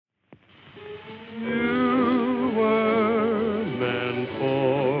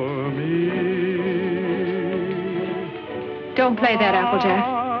Don't play that, Applejack.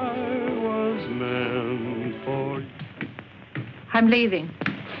 I'm leaving.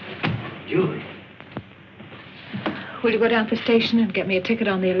 Julie. Will you go down to the station and get me a ticket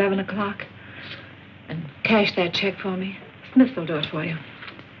on the 11 o'clock? And cash that check for me? Smith will do it for you.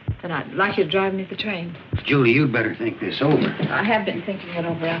 Then I'd like you to drive me to the train. Julie, you'd better think this over. I have been thinking it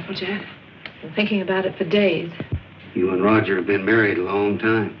over, Applejack. Been thinking about it for days. You and Roger have been married a long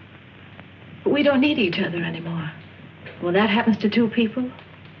time. But we don't need each other anymore. When that happens to two people,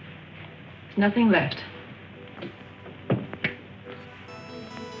 there's nothing left.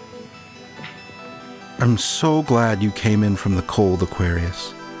 I'm so glad you came in from the cold,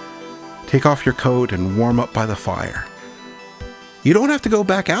 Aquarius. Take off your coat and warm up by the fire. You don't have to go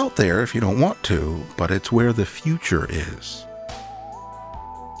back out there if you don't want to, but it's where the future is.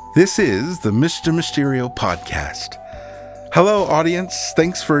 This is the Mr. Mysterio podcast. Hello, audience.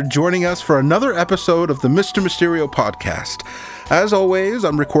 Thanks for joining us for another episode of the Mr. Mysterio podcast. As always,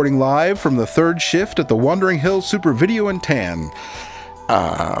 I'm recording live from the third shift at the Wandering Hills Super Video and Tan.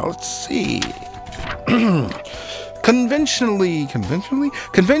 Let's see. Conventionally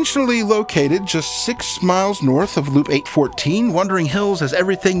located just 6 miles north of Loop 814, Wandering Hills has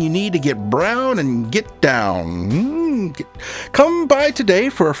everything you need to get brown and get down. Come by today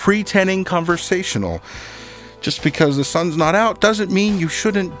for a free tanning conversational. Just because the sun's not out doesn't mean you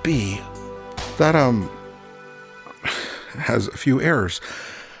shouldn't be. That, has a few errors.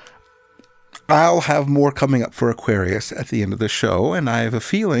 I'll have more coming up for Aquarius at the end of the show, and I have a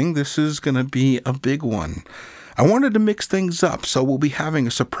feeling this is going to be a big one. I wanted to mix things up, so we'll be having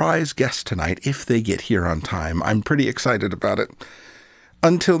a surprise guest tonight if they get here on time. I'm pretty excited about it.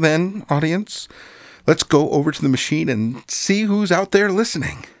 Until then, audience, let's go over to the machine and see who's out there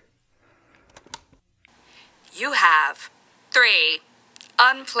listening. You have 3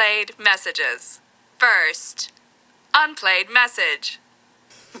 unplayed messages. First, unplayed message.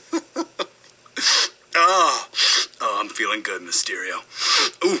 Oh, I'm feeling good, Mysterio.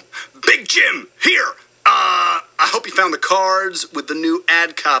 Ooh, Big Jim, here! I hope you found the cards with the new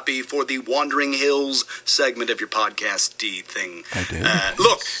ad copy for the Wandering Hills segment of your podcast D thing. I did.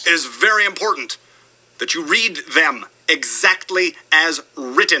 Look, it is very important that you read them exactly as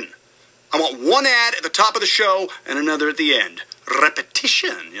written. I want one ad at the top of the show and another at the end.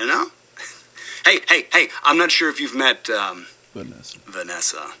 Repetition, you know? Hey, I'm not sure if you've met,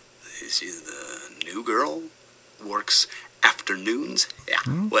 Vanessa. She's the new girl, works afternoons. Yeah,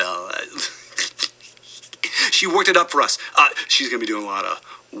 well, she worked it up for us. She's going to be doing a lot of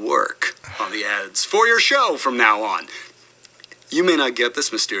work on the ads for your show from now on. You may not get this,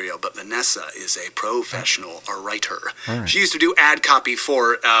 Mysterio, but Vanessa is a professional writer. Right. She used to do ad copy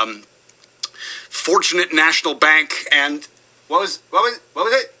for Fortunate National Bank and what was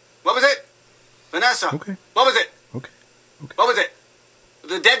it? Vanessa. Okay. What was it? Okay. What was it?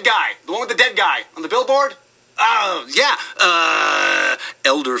 The dead guy. The one with the dead guy on the billboard? Oh, yeah.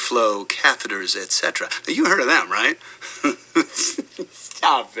 Elderflow, catheters, etc. Now, you heard of them, right?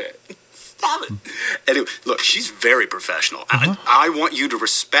 Stop it. Anyway, look, she's very professional. I want you to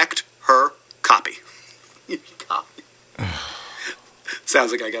respect her copy.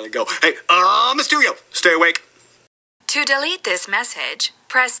 Sounds like I gotta go. Hey, Mysterio, stay awake. To delete this message,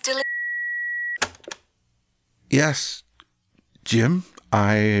 press delete. Yes, Jim,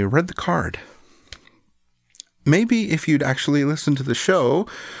 I read the card. Maybe if you'd actually listened to the show,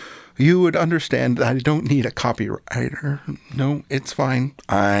 you would understand that I don't need a copywriter. No, it's fine.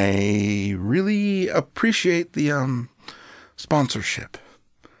 I really appreciate the, sponsorship.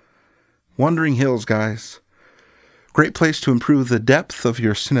 Wandering Hills, guys. Great place to improve the depth of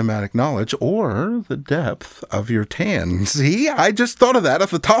your cinematic knowledge or the depth of your tan. See, I just thought of that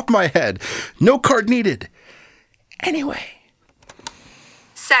off the top of my head. No card needed. Anyway.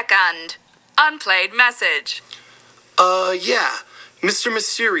 Second, unplayed message. Yeah, Mr.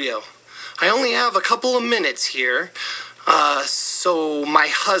 Mysterio. I only have a couple of minutes here. So my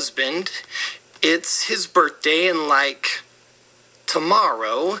husband, it's his birthday in,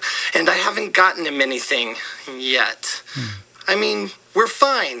 tomorrow, and I haven't gotten him anything yet. I mean, we're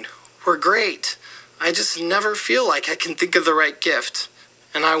fine. We're great. I just never feel like I can think of the right gift.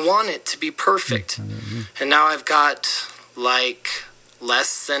 And I want it to be perfect. And now I've got,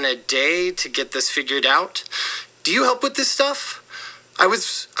 less than a day to get this figured out. Do you help with this stuff? I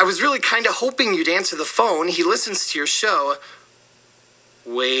was really kind of hoping you'd answer the phone. He listens to your show.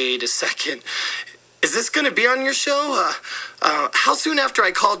 Wait a second. Is this going to be on your show? How soon after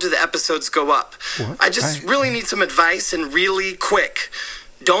I called do the episodes go up? What? I just really need some advice and really quick.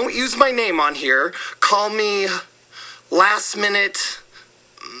 Don't use my name on here. Call me Last Minute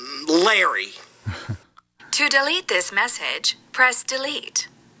Larry. To delete this message, press delete.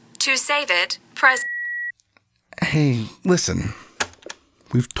 To save it, press... Hey, listen.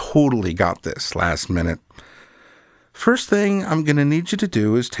 We've totally got this last minute. First thing I'm going to need you to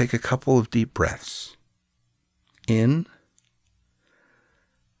do is take a couple of deep breaths. In.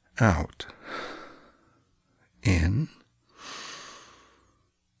 Out. In.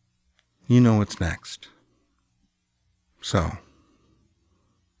 You know what's next. So,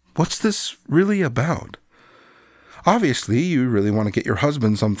 what's this really about? Obviously, you really want to get your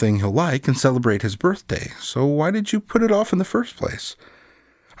husband something he'll like and celebrate his birthday, so why did you put it off in the first place?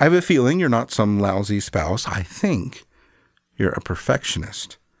 I have a feeling you're not some lousy spouse. I think you're a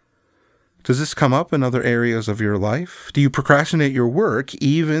perfectionist. Does this come up in other areas of your life? Do you procrastinate your work,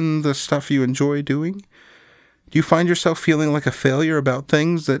 even the stuff you enjoy doing? Do you find yourself feeling like a failure about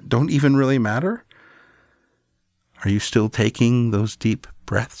things that don't even really matter? Are you still taking those deep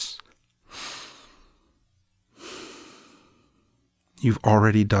breaths? You've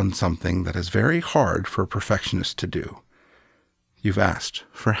already done something that is very hard for a perfectionist to do. You've asked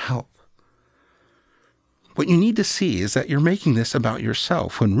for help. What you need to see is that you're making this about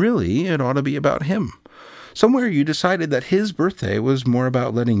yourself, when really it ought to be about him. Somewhere you decided that his birthday was more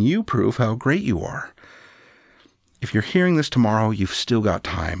about letting you prove how great you are. If you're hearing this tomorrow, you've still got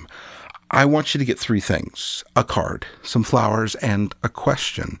time. I want you to get 3 things: a card, some flowers, and a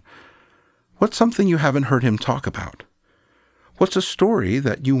question. What's something you haven't heard him talk about? What's a story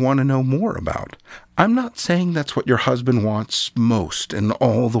that you want to know more about? I'm not saying that's what your husband wants most in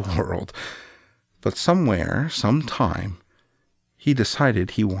all the world, but somewhere, sometime, he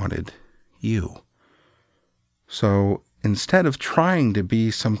decided he wanted you. So instead of trying to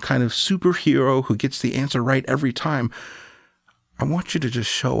be some kind of superhero who gets the answer right every time, I want you to just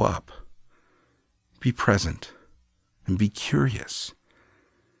show up, be present, and be curious.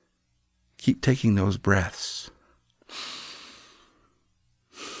 Keep taking those breaths.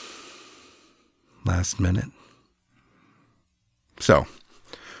 Last minute. So,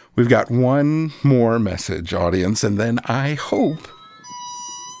 we've got one more message, audience, and then I hope...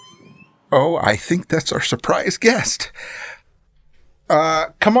 Oh, I think that's our surprise guest.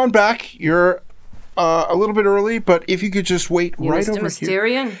 Come on back. You're a little bit early, but if you could just wait right over here.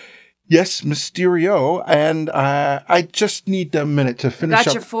 Mysterian? Yes, Mysterio, and I just need a minute to finish up.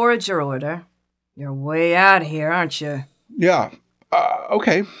 Got your forager order. You're way out of here, aren't you? Yeah.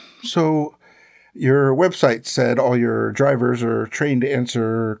 Okay. So... your website said all your drivers are trained to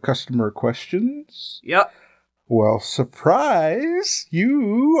answer customer questions? Yep. Well, surprise!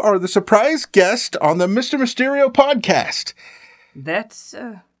 You are the surprise guest on the Mr. Mysterio podcast. That's,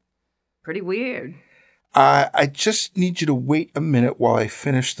 pretty weird. I just need you to wait a minute while I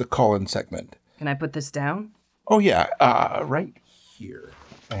finish the call-in segment. Can I put this down? Oh, yeah. Right here.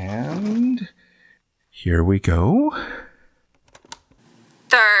 And here we go.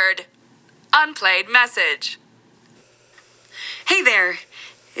 Third, unplayed message. Hey there.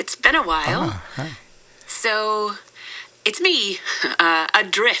 It's been a while. Hi. So, it's me,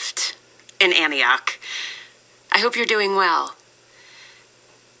 Adrift, in Antioch. I hope you're doing well.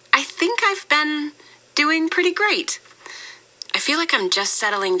 I think I've been doing pretty great. I feel like I'm just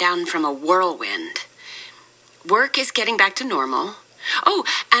settling down from a whirlwind. Work is getting back to normal. Oh,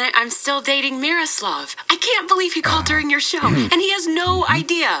 and I'm still dating Miroslav. I can't believe he called during your show, and he has no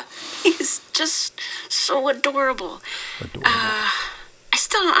idea. He's just so adorable. I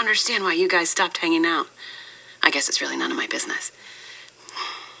still don't understand why you guys stopped hanging out. I guess it's really none of my business.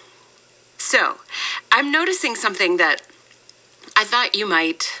 So, I'm noticing something that I thought you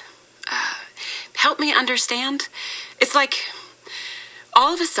might help me understand. It's like,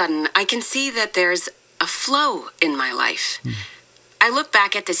 all of a sudden, I can see that there's a flow in my life. I look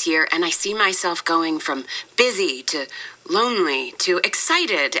back at this year and I see myself going from busy to lonely to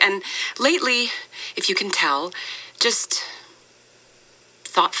excited, and lately, if you can tell, just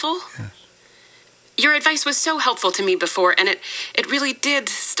thoughtful. Yes. Your advice was so helpful to me before, and it really did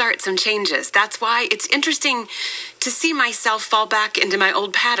start some changes. That's why it's interesting to see myself fall back into my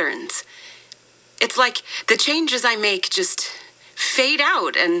old patterns. It's like the changes I make just fade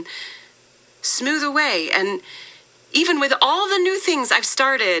out and smooth away, and even with all the new things I've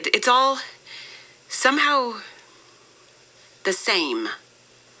started, it's all somehow the same.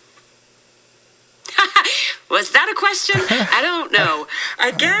 Was that a question? I don't know.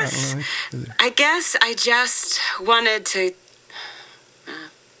 I guess I just wanted to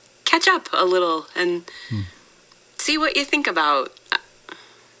catch up a little and see what you think about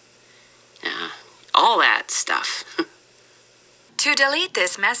all that stuff. To delete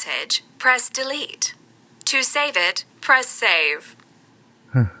this message, press delete. To save it, press save.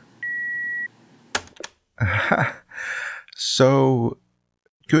 So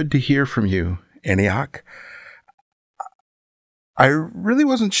good to hear from you, Antioch. I really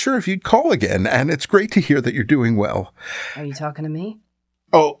wasn't sure if you'd call again, and it's great to hear that you're doing well. Are you talking to me?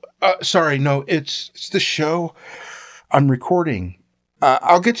 Oh, sorry, no, it's the show. I'm recording.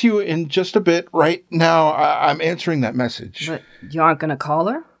 I'll get to you in just a bit. Right now, I'm answering that message. But you aren't going to call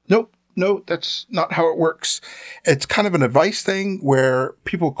her? Nope. No, that's not how it works. It's kind of an advice thing where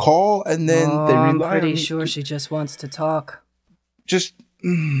people call and then they rely on... I'm pretty sure she just wants to talk. Just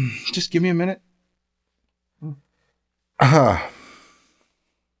give me a minute.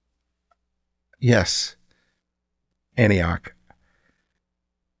 Yes, Antioch.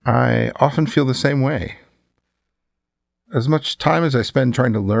 I often feel the same way. As much time as I spend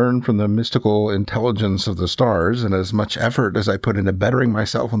trying to learn from the mystical intelligence of the stars, and as much effort as I put into bettering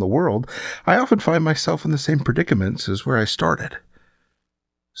myself in the world, I often find myself in the same predicaments as where I started.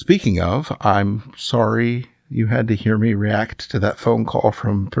 Speaking of, I'm sorry you had to hear me react to that phone call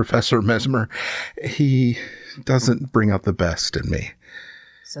from Professor Mesmer. He doesn't bring out the best in me.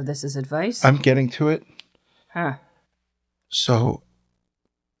 So this is advice? I'm getting to it. Huh. So,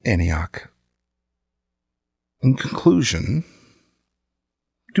 Antioch, in conclusion,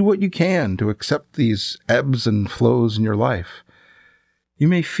 do what you can to accept these ebbs and flows in your life. You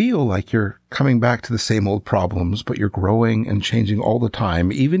may feel like you're coming back to the same old problems, but you're growing and changing all the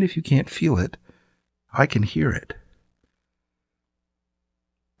time. Even if you can't feel it, I can hear it.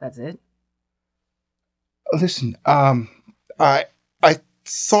 That's it? Listen, I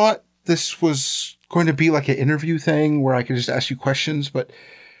thought this was going to be like an interview thing where I could just ask you questions, but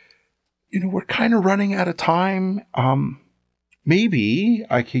we're kind of running out of time. Maybe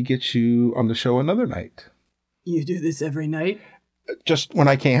I could get you on the show another night. You do this every night? Just when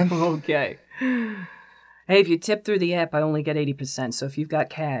I can. Okay. Hey, if you tip through the app, I only get 80%, so if you've got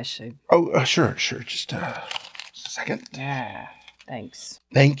cash... Sure. Just a second. Yeah, thanks.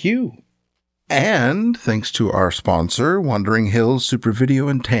 Thank you. And thanks to our sponsor, Wandering Hills Super Video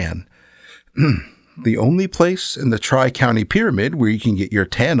and Tan. The only place in the Tri-County Pyramid where you can get your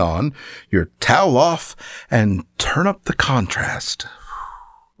tan on, your towel off, and turn up the contrast.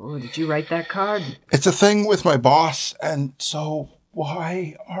 Oh, did you write that card? It's a thing with my boss, and so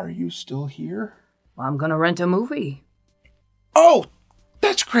why are you still here? Well, I'm gonna rent a movie. Oh,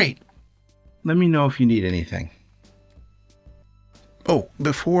 that's great. Let me know if you need anything. Oh,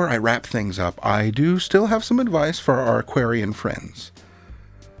 before I wrap things up, I do still have some advice for our Aquarian friends.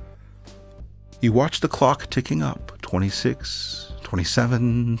 You watch the clock ticking up, 26,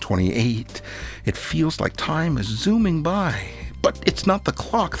 27, 28. It feels like time is zooming by. But it's not the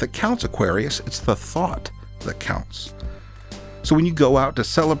clock that counts, Aquarius. It's the thought that counts. So when you go out to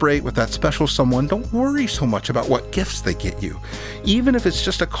celebrate with that special someone, don't worry so much about what gifts they get you. Even if it's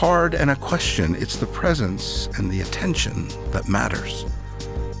just a card and a question, it's the presence and the attention that matters.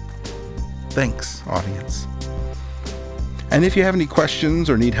 Thanks, audience. And if you have any questions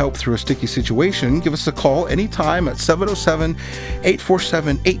or need help through a sticky situation, give us a call anytime at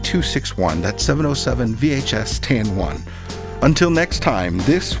 707-847-8261. That's 707-VHS-TAN1. Until next time,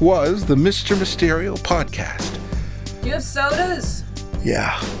 this was the Mr. Mysterio podcast. Do you have sodas?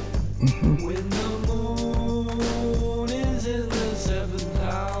 Yeah. Mm-hmm. When the moon is in the seventh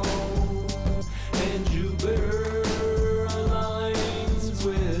house and Jupiter aligns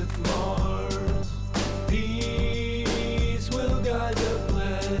with Mars, peace will guide the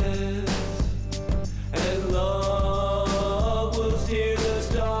planets and love will steer the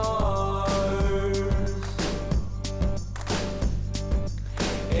stars.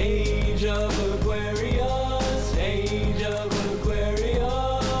 Age of Aquarius, age of Aquarius,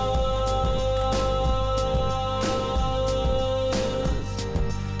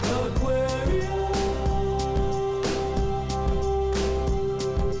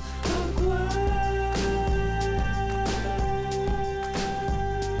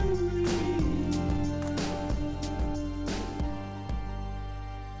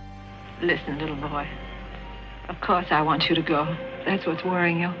 Listen, little boy. Of course I want you to go. That's what's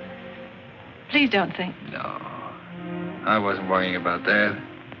worrying you. Please don't think... No, I wasn't worrying about that.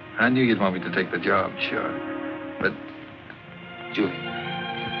 I knew you'd want me to take the job, sure. But, Julie,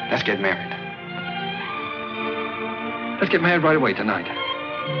 let's get married. let's get married right away tonight.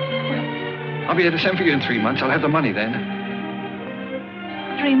 I'll be able to send for you in 3 months. I'll have the money then.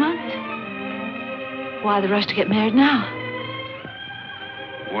 3 months? Why the rush to get married now?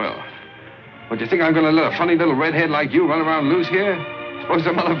 Well, what, do you think I'm going to let a funny little redhead like you run around loose here? Suppose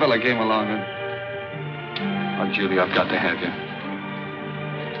some other fella came along and... Oh, Julie, I've got to have you.